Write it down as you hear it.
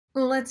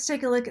Let's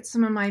take a look at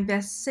some of my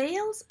best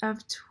sales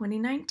of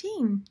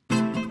 2019.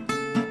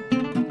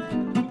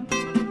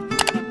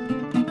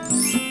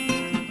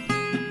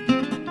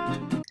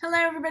 Hello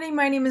everybody,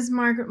 my name is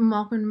Margaret and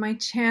welcome to my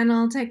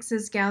channel,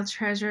 Texas Gal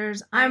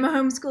Treasures. I'm a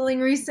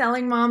homeschooling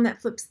reselling mom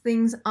that flips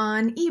things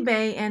on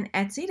eBay and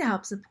Etsy to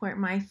help support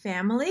my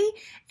family.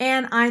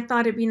 And I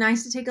thought it'd be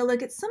nice to take a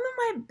look at some of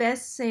my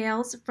best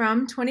sales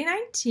from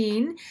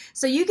 2019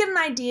 so you get an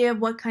idea of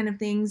what kind of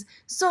things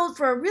sold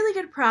for a really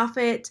good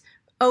profit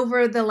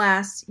over the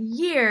last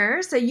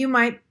year. So you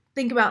might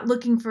think about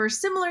looking for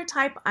similar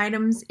type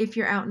items if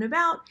you're out and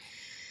about.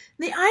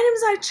 The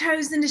items I've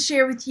chosen to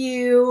share with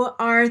you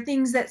are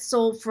things that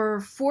sold for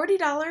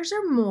 $40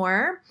 or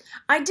more.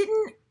 I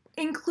didn't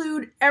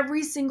include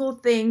every single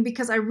thing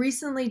because I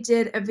recently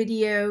did a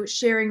video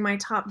sharing my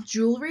top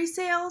jewelry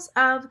sales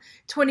of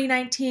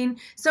 2019.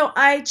 So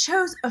I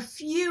chose a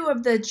few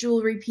of the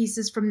jewelry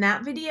pieces from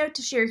that video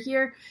to share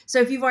here. So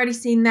if you've already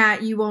seen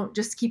that, you won't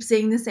just keep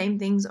seeing the same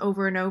things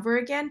over and over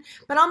again.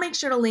 But I'll make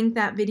sure to link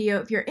that video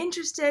if you're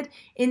interested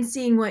in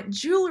seeing what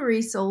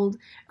jewelry sold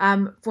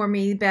for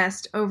me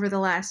best over the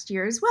last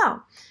year as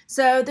well.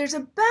 So there's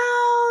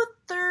about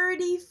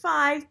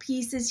 35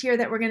 pieces here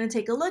that we're going to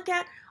take a look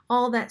at,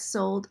 all that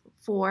sold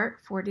for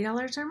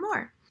 $40 or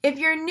more. If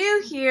you're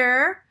new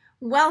here,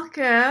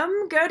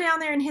 welcome. Go down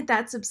there and hit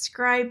that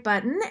subscribe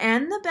button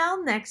and the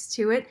bell next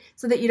to it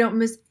so that you don't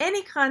miss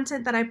any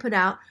content that I put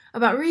out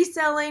about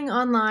reselling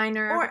online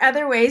or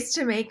other ways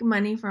to make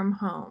money from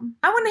home.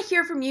 I want to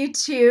hear from you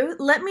too.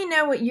 Let me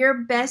know what your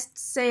best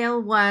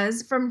sale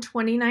was from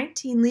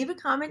 2019. Leave a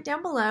comment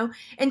down below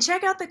and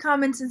check out the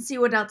comments and see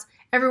what else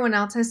everyone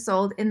else has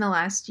sold in the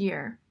last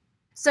year.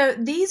 So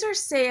these are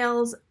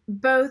sales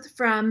both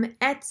from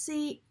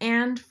Etsy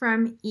and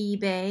from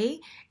eBay,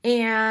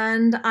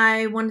 and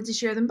I wanted to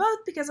share them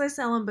both because I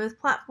sell on both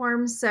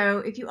platforms. So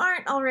if you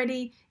aren't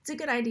already, it's a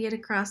good idea to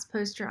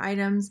cross-post your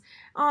items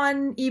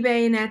on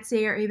eBay and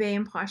Etsy or eBay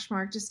and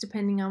Poshmark, just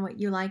depending on what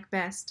you like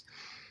best.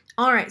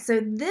 All right, so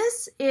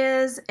this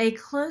is a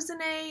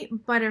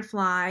cloisonne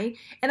butterfly,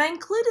 and I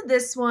included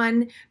this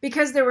one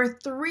because there were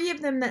 3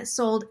 of them that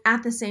sold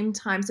at the same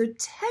time. So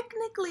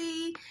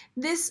technically,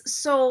 this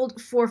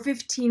sold for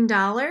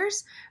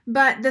 $15,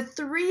 but the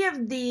 3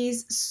 of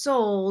these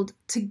sold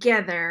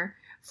together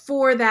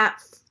for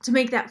that to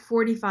make that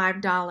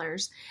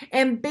 $45.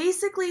 And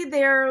basically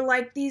they're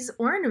like these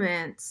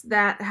ornaments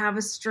that have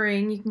a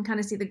string. You can kind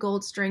of see the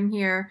gold string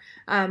here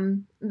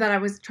that I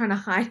was trying to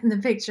hide in the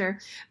picture.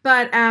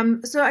 But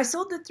so I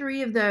sold the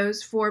 3 of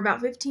those for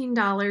about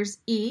 $15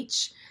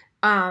 each.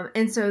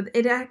 And so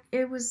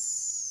it was,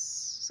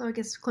 so I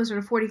guess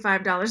closer to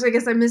 $45. I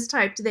guess I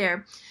mistyped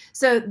there.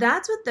 So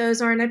that's what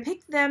those are, and I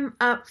picked them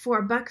up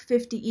for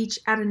 $1.50 each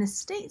at an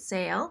estate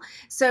sale.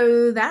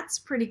 So that's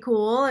pretty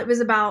cool. It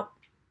was about,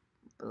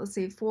 let's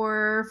see,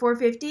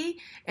 $4.50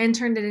 and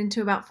turned it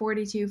into about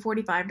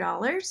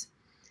 $45.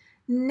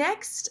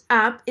 Next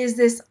up is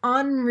this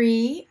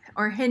Henri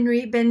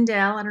Bendel,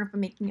 I don't know if I'm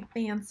making it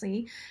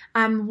fancy,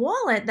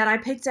 wallet that I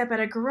picked up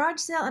at a garage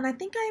sale, and I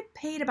think I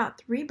paid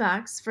about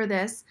 $3 for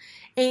this,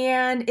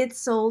 and it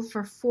sold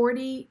for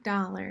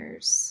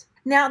 $40.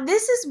 Now,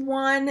 this is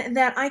one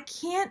that I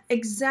can't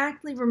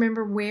exactly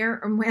remember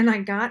where or when I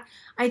got.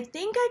 I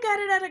think I got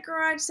it at a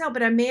garage sale,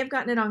 but I may have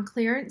gotten it on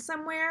clearance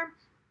somewhere.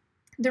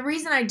 The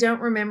reason I don't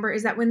remember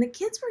is that when the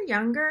kids were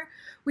younger,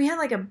 we had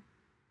like a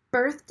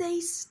birthday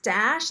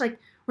stash. Like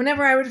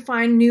whenever I would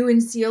find new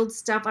and sealed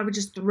stuff, I would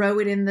just throw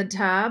it in the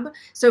tub.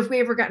 So if we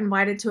ever got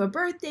invited to a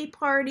birthday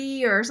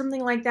party or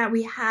something like that,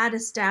 we had a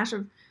stash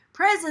of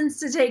presents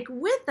to take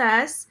with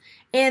us,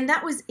 and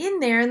that was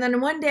in there. And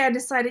then one day I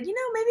decided, you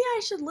know, maybe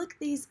I should look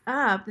these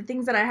up, the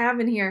things that I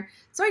have in here.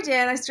 So I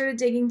did. I started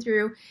digging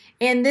through,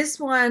 and this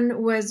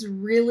one was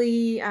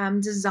really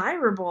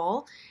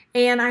desirable,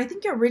 and I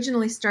think I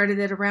originally started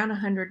at around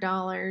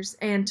 $100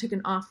 and took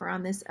an offer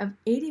on this of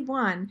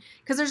 $81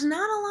 because there's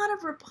not a lot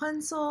of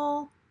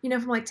Rapunzel, you know,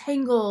 from like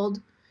Tangled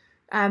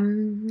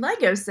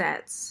Lego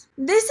sets.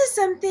 This is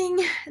something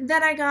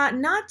that I got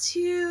not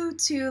too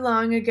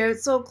long ago.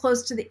 It's so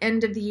close to the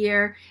end of the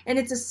year, and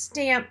it's a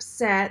stamp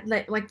set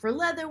like for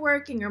leather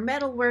working or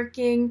metal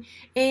working,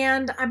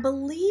 and I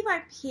believe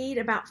I paid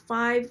about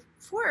 $4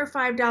 or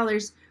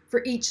 $5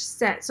 for each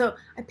set. So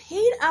I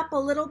paid up a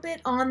little bit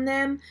on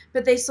them,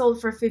 but they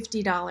sold for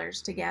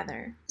 $50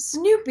 together.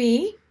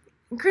 Snoopy,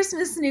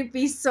 Christmas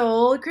Snoopy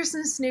sold.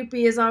 Christmas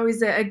Snoopy is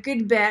always a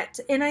good bet,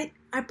 and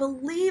I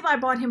believe I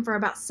bought him for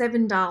about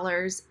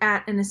 $7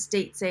 at an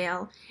estate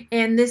sale,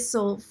 and this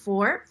sold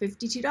for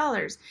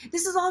 $52.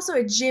 This is also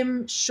a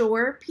Jim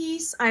Shore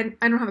piece. I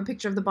don't have a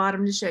picture of the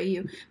bottom to show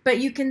you, but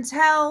you can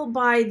tell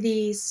by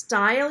the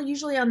style,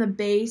 usually on the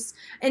base,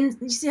 and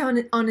you see how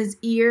on his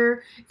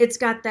ear, it's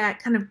got that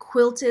kind of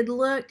quilted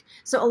look.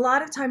 So a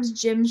lot of times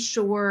Jim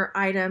Shore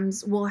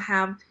items will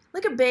have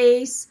like a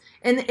base,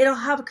 and it'll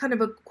have kind of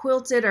a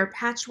quilted or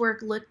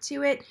patchwork look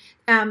to it.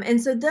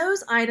 And so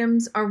those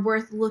items are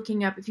worth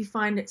looking up if you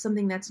find it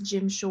something that's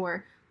Jim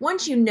Shore.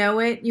 Once you know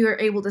it, you are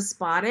able to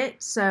spot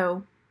it,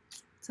 so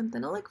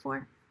something to look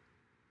for.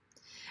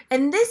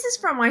 And this is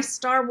from my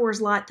Star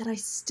Wars lot that I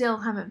still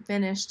haven't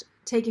finished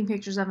taking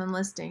pictures of and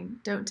listing.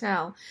 Don't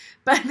tell.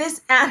 But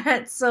this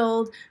ad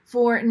sold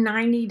for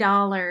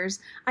 $90.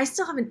 I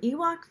still have an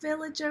Ewok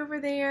village over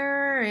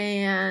there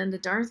and a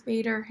Darth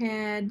Vader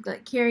head,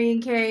 like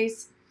carrying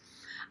case.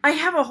 I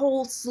have a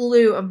whole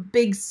slew of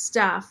big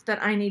stuff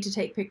that I need to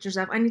take pictures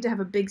of. I need to have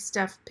a big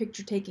stuff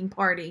picture taking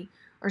party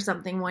or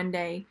something one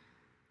day.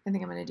 I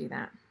think I'm going to do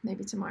that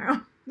maybe tomorrow.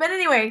 But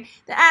anyway,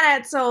 the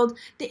ad sold.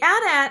 The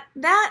ad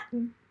that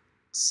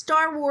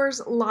Star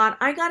Wars lot,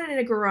 I got it at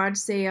a garage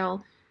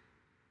sale.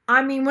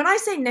 I mean, when I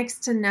say next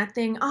to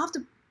nothing, I'll have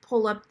to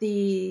pull up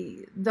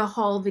the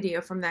haul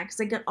video from that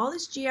because I got all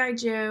this G.I.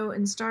 Joe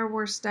and Star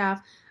Wars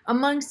stuff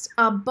amongst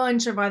a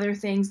bunch of other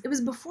things. It was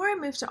before I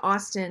moved to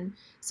Austin,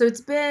 so it's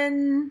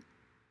been,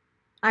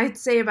 I'd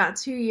say, about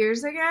 2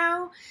 years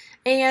ago.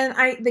 And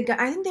I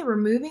think they were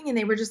moving and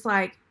they were just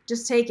like,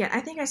 just take it. I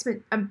think I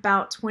spent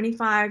about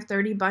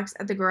 $25-$30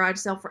 at the garage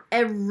sale for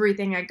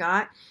everything I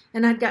got.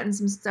 And I'd gotten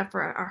some stuff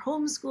for our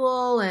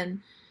homeschool. And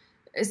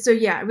so,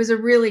 yeah, it was a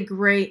really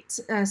great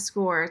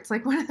score. It's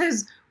like one of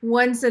those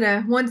once in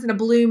a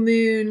blue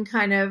moon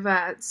kind of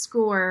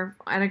score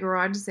at a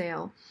garage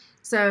sale.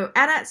 So,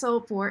 ad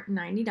sold for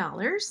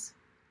 $90.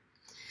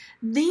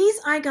 These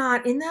I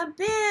got in the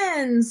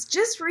bins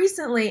just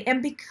recently.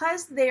 And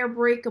because they are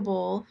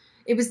breakable,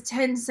 it was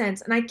 10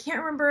 cents. And I can't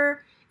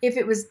remember if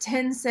it was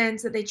 10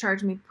 cents that they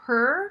charged me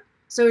per,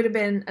 so it would have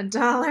been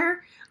 $1,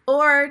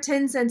 or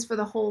 10 cents for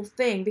the whole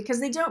thing,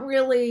 because they don't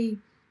really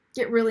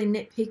get really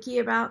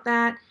nitpicky about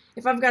that.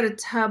 If I've got a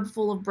tub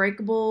full of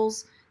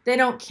breakables, they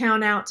don't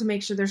count out to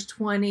make sure there's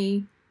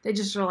 20. They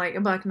just are like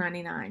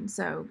 $1.99.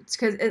 So it's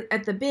because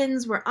at the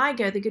bins where I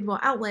go, the Goodwill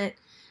Outlet,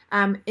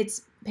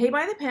 it's pay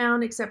by the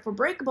pound except for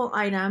breakable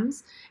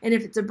items. And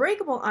if it's a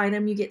breakable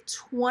item, you get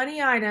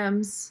 20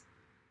 items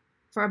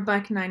for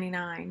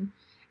 $1.99.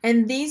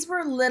 And these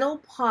were little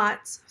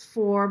pots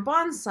for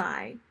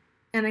bonsai.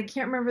 And I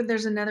can't remember,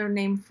 there's another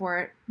name for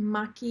it.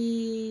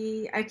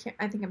 Maki, I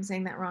think I'm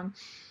saying that wrong.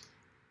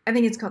 I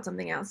think it's called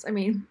something else. I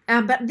mean,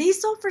 but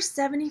these sold for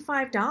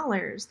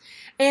 $75.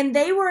 And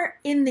they were,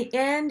 in the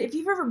end, if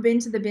you've ever been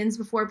to the bins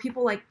before,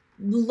 people like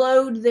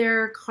load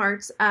their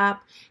carts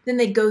up, then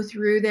they go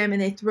through them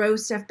and they throw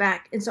stuff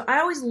back. And so I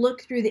always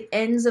look through the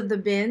ends of the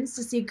bins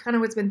to see kind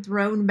of what's been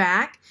thrown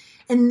back.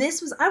 And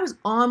I was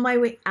on my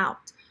way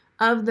out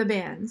of the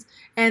bins,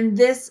 and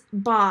this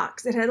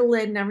box, it had a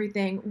lid and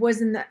everything,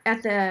 was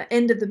at the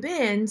end of the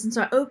bins. And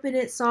so I opened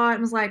it, saw it,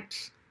 and was like,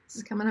 this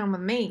is coming home with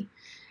me.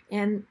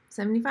 And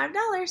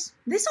 $75.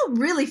 They sold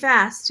really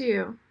fast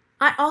too.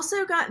 I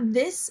also got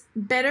this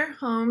Better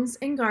Homes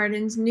and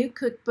Gardens new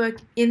cookbook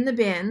in the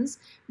bins.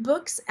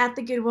 Books at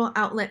the Goodwill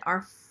Outlet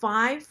are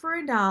 5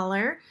 for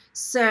 $1.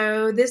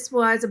 So this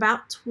was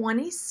about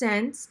 20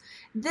 cents.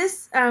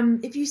 This,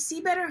 if you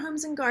see Better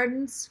Homes and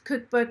Gardens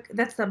cookbook,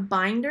 that's the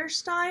binder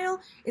style.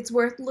 It's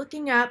worth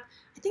looking up.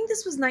 I think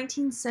this was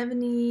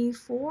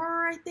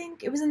 1974, I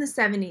think. It was in the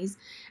 70s.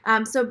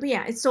 But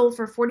yeah, it sold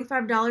for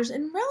 $45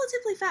 and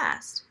relatively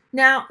fast.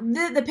 Now,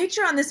 the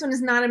picture on this one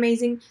is not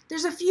amazing.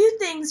 There's a few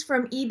things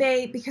from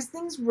eBay, because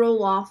things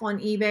roll off on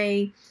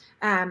eBay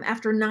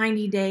after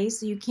 90 days,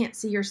 so you can't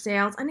see your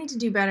sales. I need to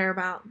do better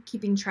about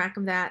keeping track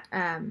of that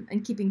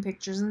and keeping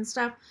pictures and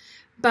stuff.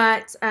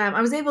 But I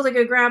was able to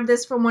go grab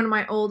this from one of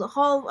my old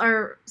haul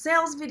or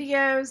sales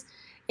videos,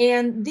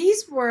 and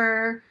these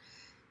were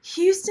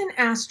Houston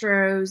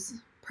Astros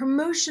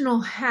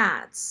promotional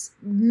hats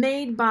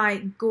made by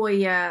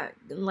Goya,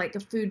 like a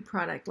food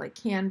product, like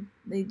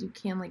they do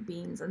canned like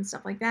beans and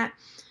stuff like that.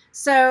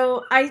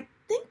 So I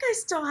think I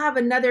still have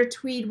another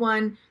tweed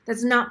one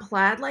that's not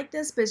plaid like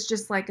this, but it's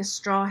just like a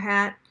straw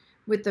hat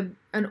with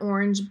an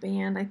orange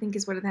band, I think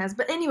is what it has.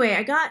 But anyway,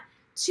 I got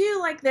 2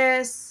 like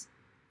this,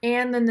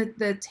 and then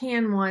the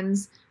tan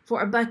ones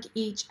for $1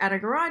 each at a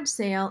garage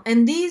sale.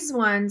 And these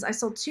ones, I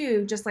sold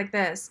 2 just like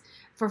this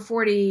for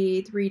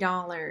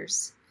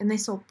 $43. And they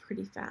sold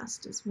pretty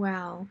fast as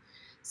well.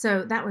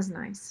 So that was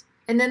nice.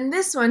 And then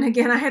this one,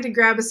 again, I had to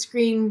grab a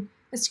screen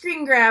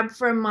grab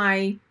from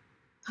my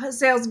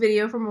sales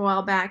video from a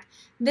while back.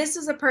 This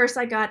was a purse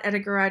I got at a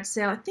garage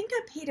sale. I think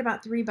I paid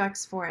about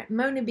 $3 for it.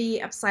 Mona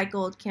B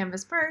upcycled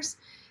canvas purse.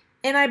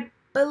 And I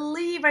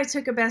believe I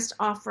took a best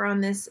offer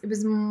on this. It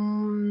was, it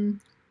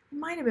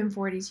might have been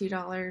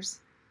 $42.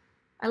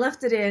 I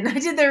left it in. I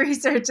did the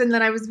research, and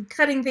then I was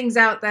cutting things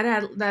out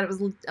that it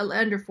was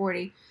under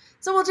 40.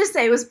 So we'll just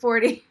say it was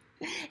 40.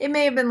 It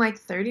may have been like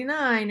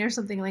 39 or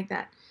something like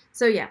that.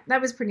 So yeah, that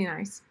was pretty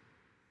nice.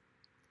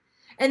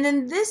 And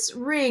then this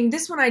ring,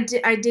 this one I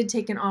did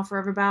take an offer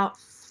of about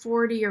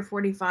 40 or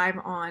 45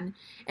 on.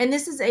 And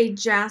this is a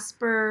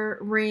jasper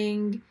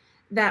ring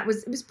it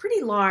was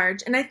pretty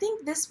large. And I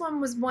think this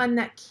one was one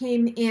that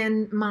came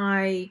in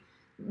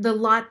the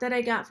lot that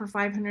I got for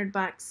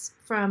 $500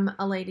 from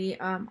a lady,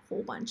 a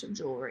whole bunch of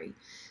jewelry.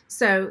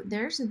 So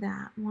there's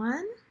that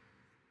one.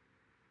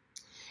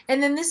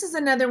 And then this is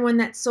another one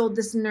that sold,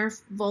 this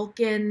Nerf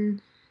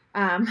Vulcan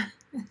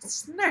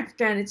it's Nerf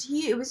gun.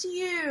 It was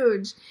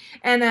huge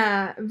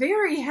and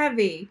very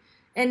heavy.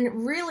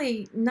 and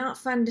really not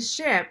fun to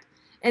ship.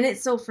 And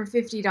it sold for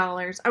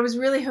 $50. I was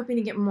really hoping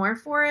to get more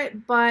for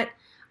it, but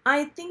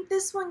I think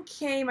this one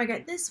came, I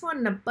got this one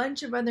and a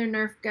bunch of other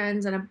Nerf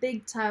guns and a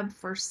big tub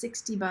for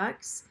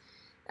 $60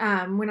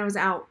 when I was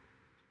out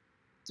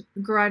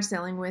garage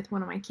selling with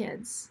one of my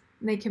kids.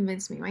 And they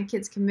convinced me, my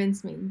kids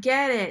convinced me,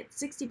 get it,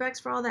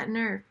 $60 for all that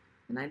Nerf.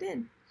 And I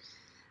did.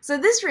 So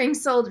this ring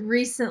sold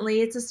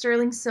recently. It's a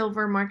sterling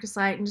silver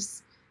marcasite and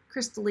just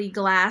crystally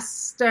glass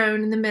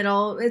stone in the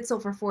middle. It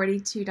sold for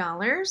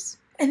 $42.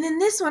 And then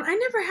this one, I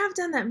never have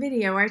done that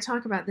video where I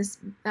talk about this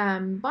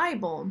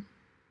Bible.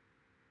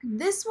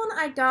 This one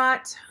I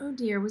got, oh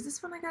dear, was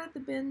this one I got at the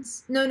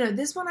bins? No,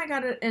 this one I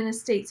got at an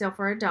estate sale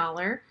for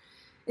 $1.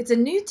 It's a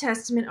New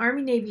Testament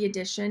Army Navy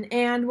edition,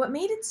 and what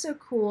made it so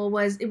cool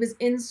was it was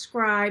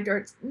inscribed, or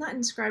it's not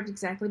inscribed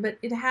exactly, but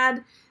it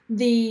had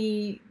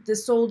the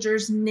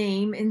soldier's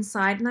name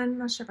inside, and I'm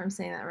not sure if I'm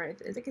saying that right.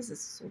 I guess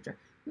it's a soldier.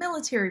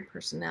 Military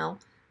personnel.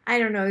 I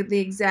don't know the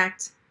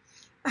exact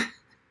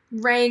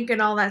rank and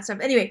all that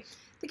stuff. Anyway,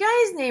 the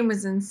guy's name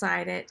was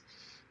inside it,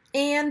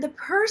 and the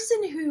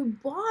person who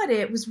bought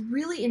it was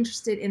really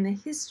interested in the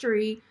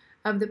history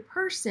of the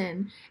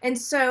person, and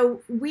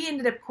so we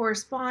ended up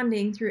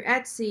corresponding through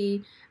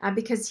Etsy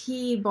because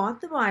he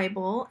bought the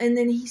Bible, and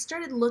then he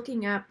started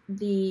looking up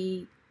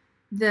the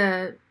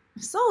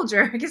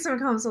soldier, I guess I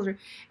would call him soldier,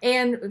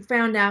 and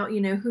found out,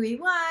 you know, who he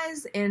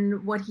was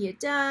and what he had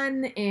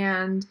done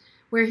and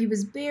where he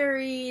was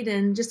buried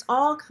and just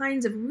all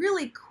kinds of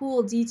really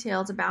cool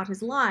details about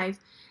his life.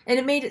 And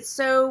it made it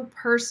so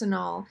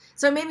personal.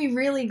 So it made me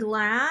really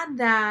glad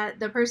that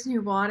the person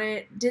who bought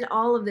it did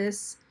all of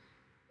this,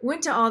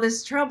 went to all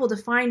this trouble to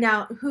find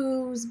out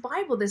whose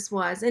Bible this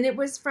was. And it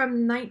was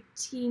from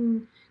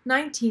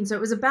 1919, so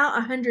it was about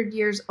 100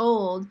 years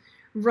old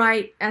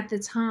right at the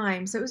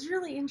time. So it was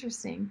really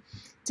interesting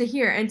to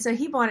hear. And so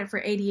he bought it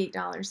for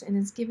 $88 and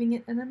is giving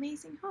it an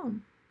amazing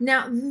home.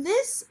 Now,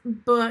 this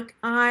book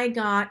I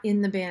got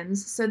in the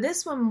bins. So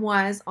this one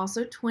was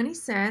also 20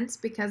 cents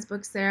because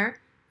books there,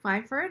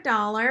 5 for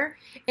 $1,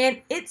 and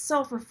it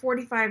sold for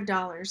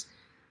 $45.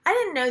 I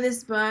didn't know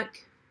this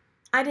book.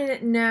 I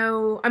didn't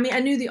know, I mean, I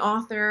knew the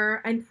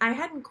author. I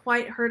hadn't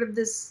quite heard of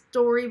this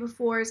story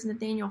before. It's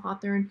Nathaniel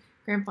Hawthorne,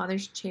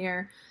 Grandfather's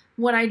Chair.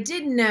 What I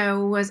did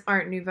know was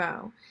Art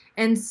Nouveau.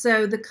 And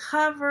so the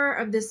cover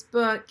of this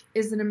book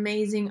is an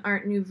amazing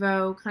Art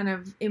Nouveau kind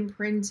of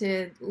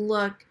imprinted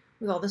look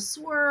with all the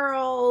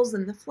swirls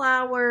and the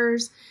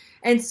flowers.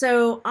 And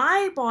so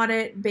I bought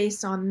it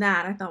based on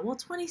that. I thought, well,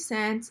 20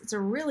 cents, it's a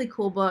really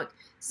cool book.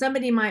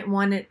 Somebody might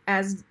want it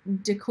as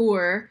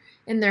decor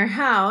in their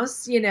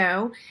house, you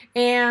know.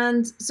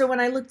 And so when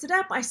I looked it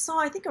up, I saw,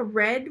 I think, a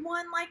red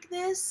one like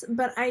this,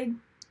 but I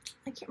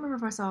can't remember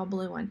if I saw a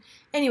blue one.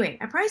 Anyway,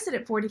 I priced it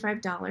at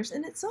 $45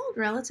 and it sold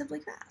relatively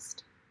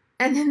fast.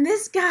 And then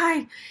this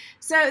guy,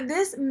 so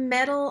this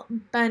metal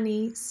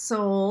bunny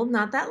sold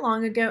not that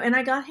long ago, and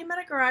I got him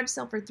at a garage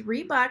sale for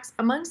 $3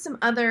 among some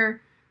other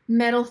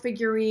metal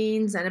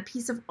figurines and a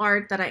piece of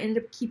art that I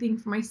ended up keeping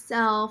for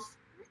myself.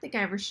 I don't think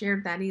I ever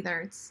shared that either.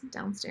 It's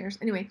downstairs.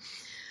 Anyway,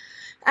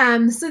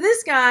 so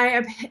this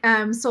guy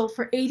sold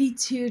for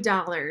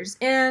 $82,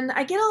 and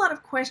I get a lot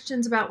of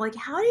questions about, like,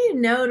 how do you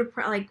know to,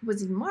 like,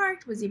 was he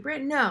marked? Was he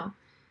brand? No,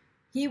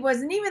 he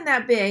wasn't even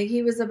that big.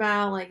 He was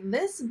about like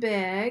this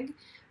big.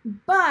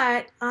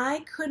 But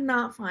I could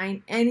not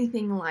find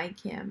anything like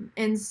him.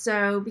 And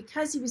so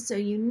because he was so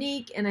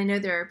unique, and I know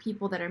there are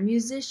people that are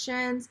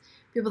musicians,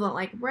 people that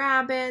like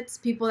rabbits,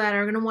 people that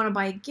are going to want to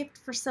buy a gift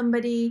for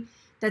somebody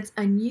that's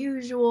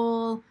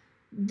unusual.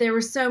 There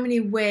were so many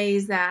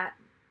ways that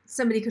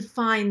somebody could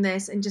find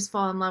this and just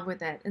fall in love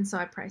with it. And so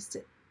I priced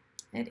it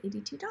at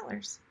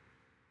 $82.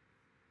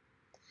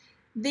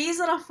 These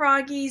little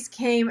froggies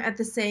came at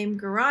the same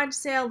garage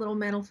sale, little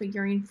metal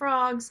figurine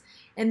frogs,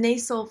 and they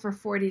sold for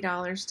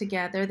 $40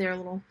 together. They're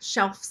little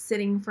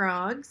shelf-sitting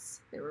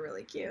frogs. They were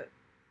really cute.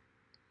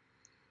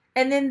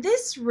 And then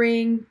this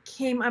ring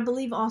came, I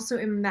believe, also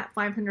in that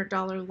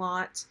 $500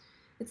 lot.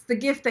 It's the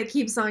gift that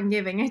keeps on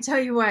giving, I tell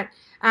you what.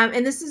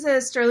 And this is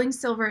a sterling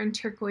silver and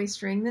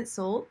turquoise ring that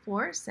sold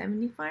for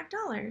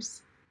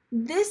 $75.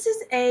 This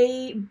is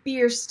a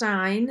beer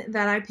stein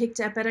that I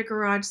picked up at a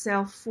garage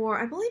sale for,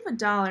 I believe,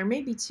 $1,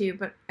 maybe $2,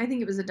 but I think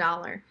it was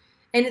 $1.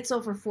 And it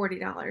sold for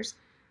 $40.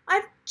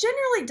 I've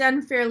generally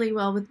done fairly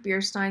well with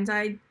beer steins.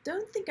 I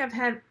don't think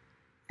I've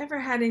ever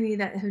had any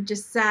that have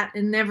just sat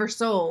and never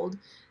sold.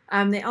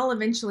 They all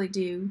eventually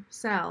do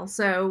sell,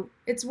 so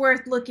it's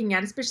worth looking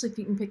at, especially if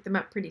you can pick them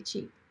up pretty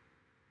cheap.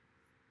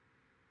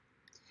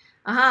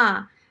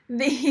 Aha!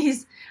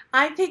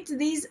 I picked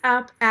these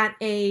up at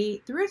a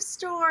thrift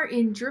store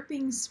in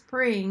Dripping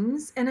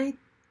Springs, and I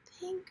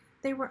think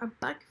they were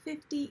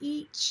 $1.50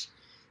 each.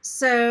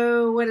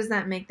 So what does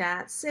that make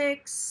that?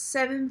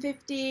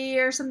 $7.50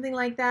 or something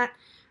like that.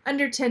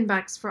 Under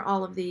 $10 for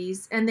all of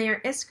these, and they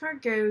are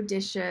escargot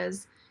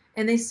dishes,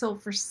 and they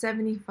sold for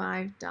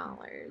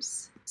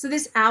 $75. So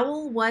this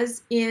owl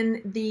was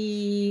in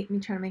the, let me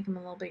try to make him a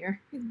little bigger.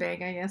 He's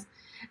big, I guess.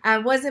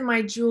 Was in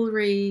my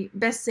jewelry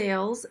best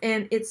sales,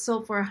 and it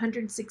sold for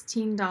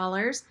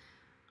 $116.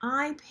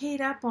 I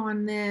paid up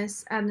on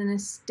this at an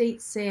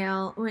estate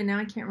sale. Oh, and now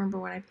I can't remember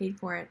what I paid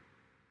for it.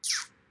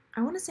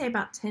 I want to say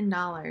about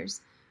 $10.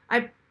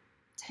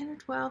 10 or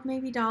 12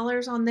 maybe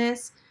dollars on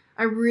this.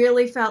 I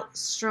really felt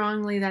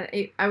strongly that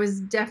I was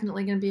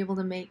definitely going to be able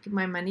to make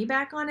my money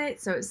back on it.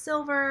 So it's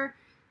silver.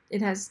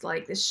 It has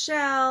like the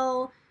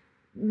shell,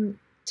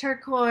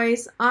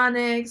 turquoise,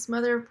 onyx,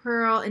 mother of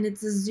pearl, and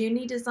it's a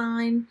Zuni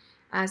design.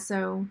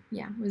 So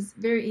yeah, it was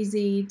very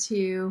easy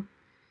to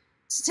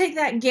take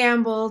that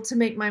gamble to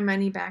make my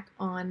money back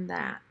on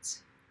that.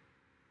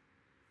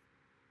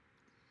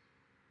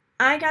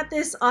 I got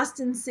this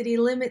Austin City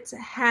Limits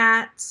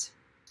hat.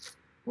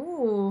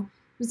 Ooh,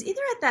 it was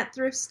either at that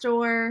thrift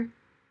store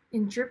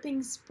in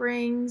Dripping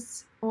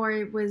Springs or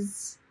it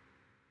was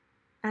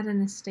at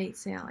an estate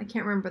sale. I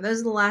can't remember.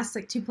 Those are the last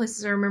like 2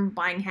 places I remember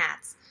buying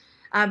hats.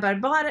 But I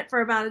bought it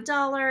for about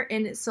 $1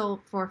 and it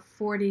sold for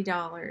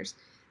 $40.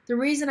 The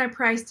reason I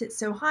priced it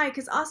so high,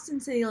 because Austin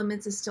City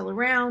Limits is still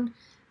around.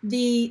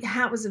 The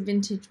hat was a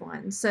vintage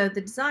one. So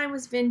the design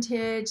was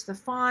vintage. The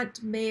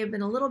font may have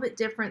been a little bit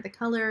different. The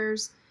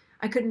colors.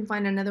 I couldn't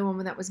find another one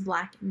that was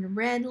black and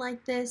red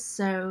like this,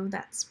 so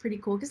that's pretty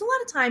cool. Because a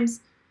lot of times,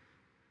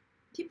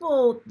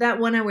 people that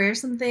want to wear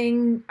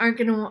something aren't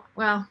going to,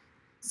 well,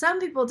 some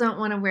people don't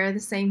want to wear the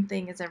same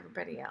thing as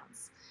everybody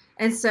else.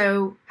 And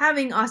so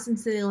having Austin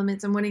City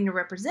Limits and wanting to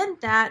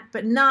represent that,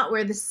 but not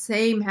wear the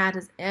same hat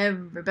as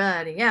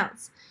everybody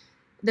else,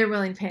 they're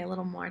willing to pay a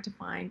little more to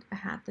find a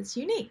hat that's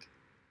unique.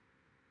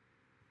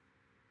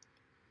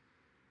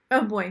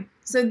 Oh boy,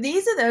 so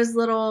these are those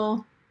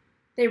little...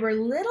 They were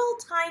little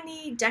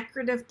tiny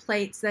decorative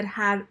plates that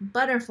had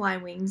butterfly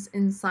wings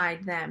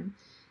inside them.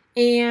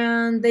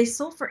 And they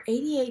sold for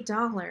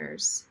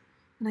 $88.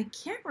 And I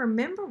can't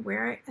remember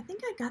where. I think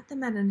I got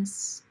them at an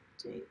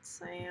estate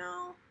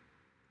sale,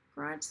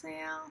 garage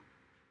sale.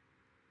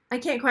 I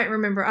can't quite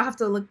remember. I'll have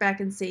to look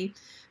back and see.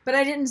 But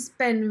I didn't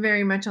spend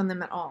very much on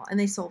them at all. And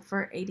they sold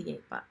for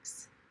 88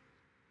 bucks.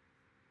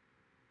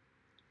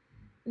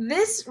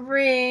 This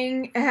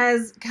ring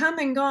has come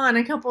and gone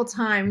a couple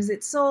times.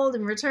 It sold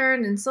and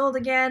returned and sold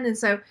again. And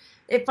so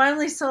it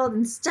finally sold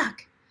and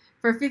stuck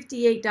for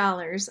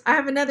 $58. I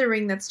have another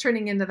ring that's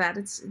turning into that.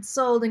 It's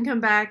sold and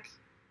come back,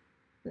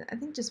 I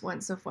think just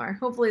once so far.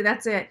 Hopefully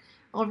that's it.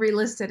 I'll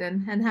relist it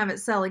and have it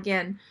sell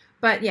again.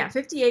 But yeah,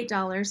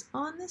 $58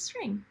 on this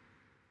ring.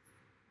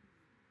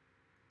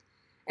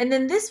 And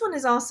then this one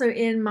is also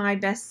in my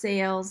best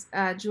sales,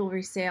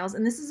 jewelry sales.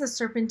 And this is a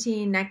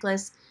serpentine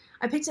necklace.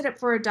 I picked it up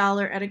for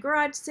 $1 at a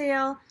garage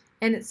sale,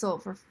 and it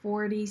sold for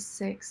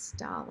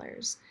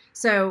 $46.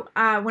 So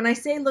when I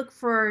say look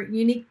for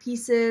unique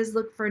pieces,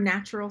 look for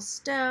natural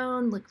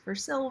stone, look for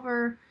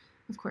silver,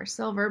 of course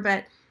silver,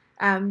 but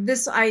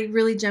this I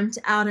really jumped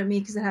out at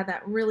me because it had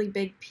that really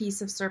big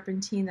piece of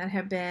serpentine that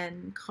had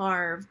been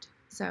carved.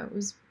 So it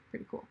was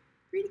pretty cool.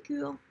 Pretty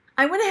cool.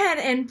 I went ahead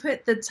and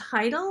put the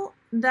title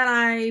that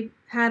I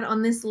had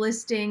on this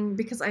listing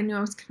because I knew I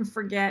was going to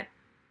forget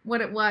what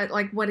it was,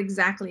 like what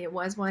exactly it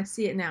was. Well, I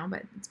see it now,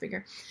 but it's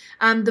bigger.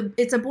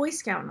 It's a Boy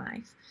Scout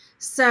knife.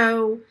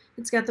 So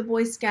it's got the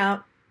Boy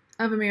Scout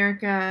of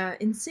America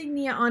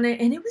insignia on it,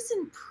 and it was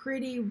in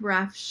pretty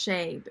rough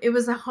shape. It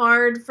was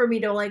hard for me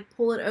to like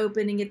pull it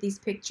open and get these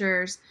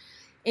pictures,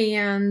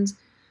 and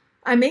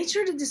I made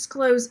sure to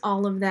disclose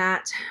all of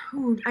that.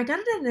 Ooh, I got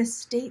it at an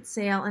estate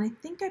sale, and I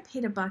think I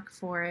paid $1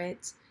 for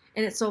it,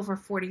 and it sold for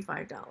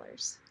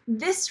 $45.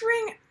 This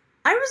ring,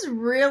 I was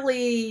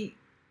really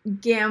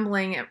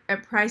gambling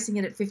at pricing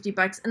it at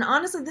 $50. And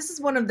honestly, this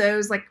is one of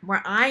those like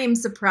where I am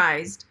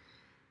surprised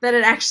that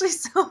it actually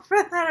sold for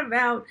that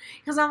amount.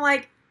 Because I'm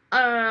like,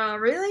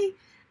 really?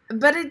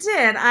 But it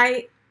did.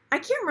 I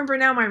can't remember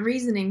now my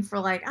reasoning for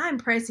like, I'm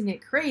pricing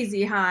it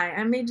crazy high.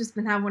 I may just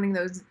have one of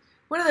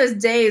those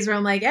days where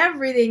I'm like,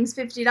 everything's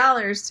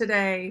 $50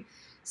 today.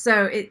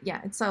 So it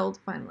sold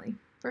finally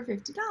for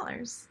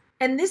 $50.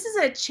 And this is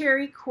a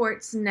cherry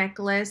quartz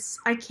necklace.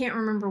 I can't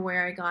remember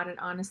where I got it,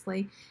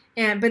 honestly.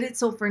 But it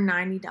sold for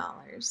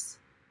 $90.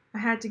 I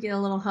had to get a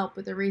little help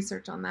with the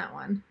research on that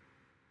one.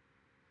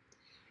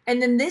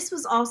 And then this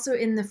was also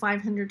in the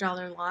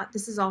 $500 lot.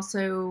 This is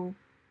also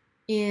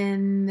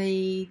in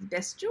the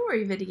best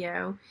jewelry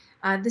video.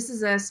 This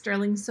is a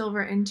sterling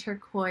silver and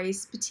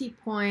turquoise petite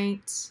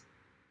point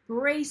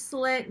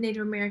bracelet,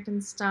 Native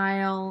American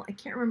style. I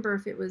can't remember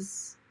if it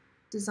was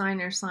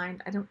designer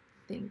signed. I don't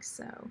think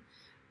so.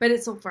 But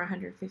it sold for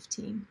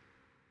 $115.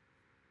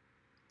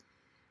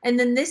 And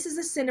then this is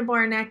a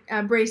cinnabar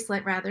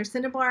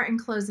cinnabar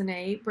and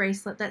cloisonne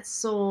bracelet that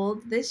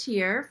sold this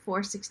year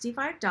for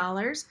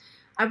 $65.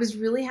 I was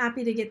really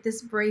happy to get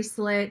this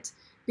bracelet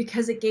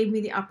because it gave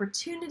me the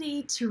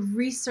opportunity to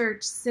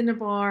research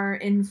cinnabar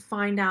and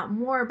find out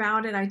more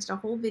about it. I did a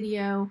whole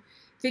video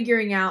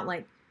figuring out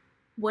like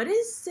what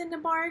is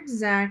cinnabar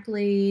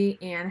exactly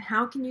and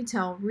how can you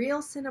tell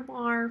real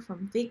cinnabar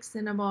from fake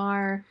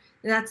cinnabar.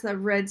 That's the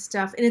red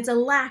stuff, and it's a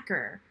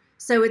lacquer,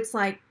 so it's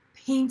like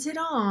painted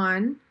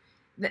on,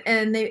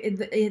 And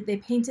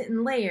they paint it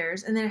in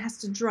layers, and then it has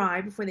to dry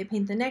before they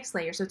paint the next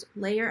layer. So it's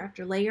layer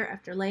after layer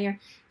after layer,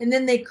 and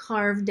then they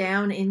carve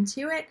down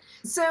into it.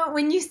 So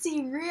when you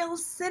see real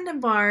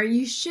cinnabar,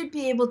 you should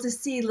be able to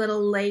see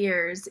little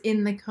layers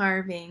in the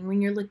carving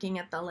when you're looking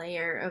at the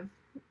layer of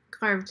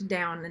carved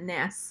down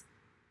ness,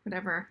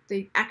 whatever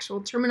the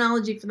actual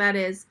terminology for that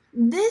is.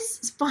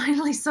 This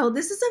finally sold.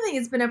 This is something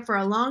that's been up for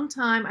a long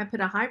time. I put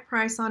a high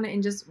price on it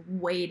and just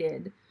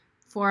waited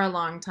for a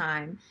long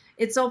time.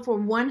 It sold for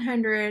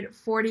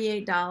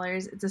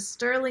 $148. It's a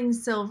sterling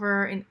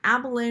silver and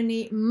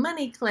abalone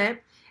money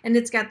clip, and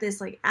it's got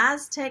this like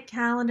Aztec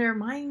calendar,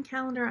 Mayan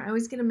calendar. I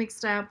always get them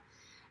mixed up,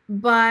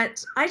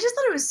 but I just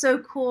thought it was so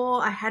cool.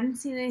 I hadn't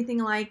seen anything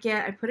like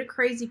it. I put a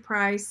crazy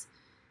price,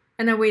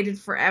 and I waited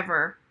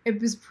forever.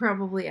 It was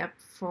probably up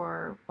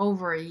for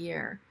over a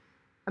year,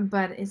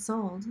 but it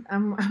sold. I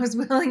was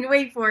willing to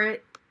wait for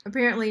it,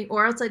 apparently,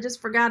 or else I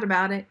just forgot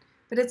about it.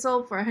 But it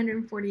sold for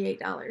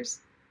 $148.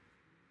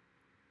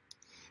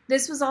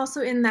 This was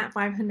also in that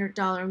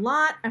 $500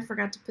 lot. I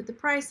forgot to put the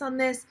price on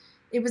this.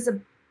 It was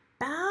about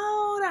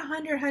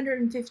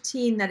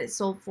 $115 that it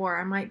sold for.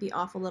 I might be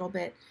off a little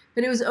bit,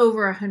 but it was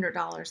over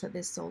 $100 that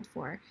this sold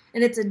for.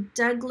 And it's a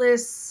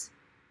Douglas,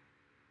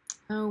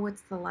 oh,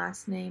 what's the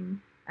last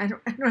name? I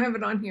don't have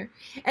it on here.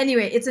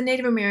 Anyway, it's a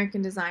Native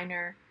American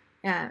designer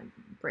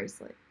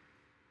bracelet.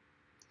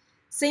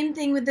 Same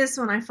thing with this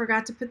one. I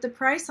forgot to put the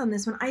price on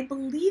this one. I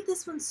believe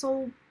this one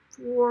sold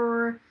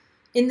for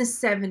in the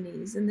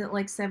 70s, in the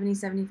like $70,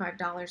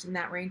 $75 in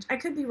that range. I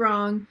could be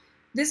wrong.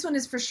 This one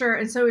is for sure,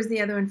 and so is the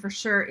other one for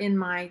sure in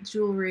my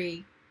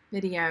jewelry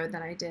video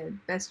that I did,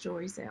 best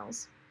jewelry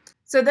sales.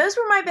 So those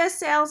were my best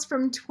sales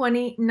from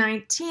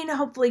 2019.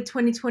 Hopefully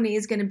 2020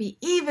 is going to be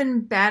even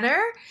better.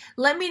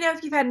 Let me know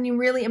if you've had any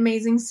really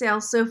amazing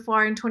sales so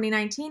far in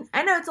 2019.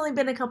 I know it's only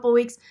been a couple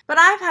weeks, but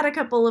I've had a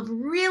couple of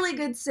really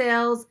good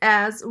sales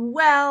as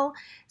well.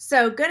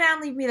 So go down,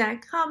 leave me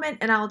that comment,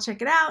 and I'll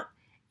check it out.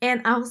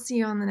 And I'll see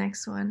you on the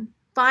next one.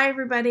 Bye,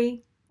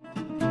 everybody.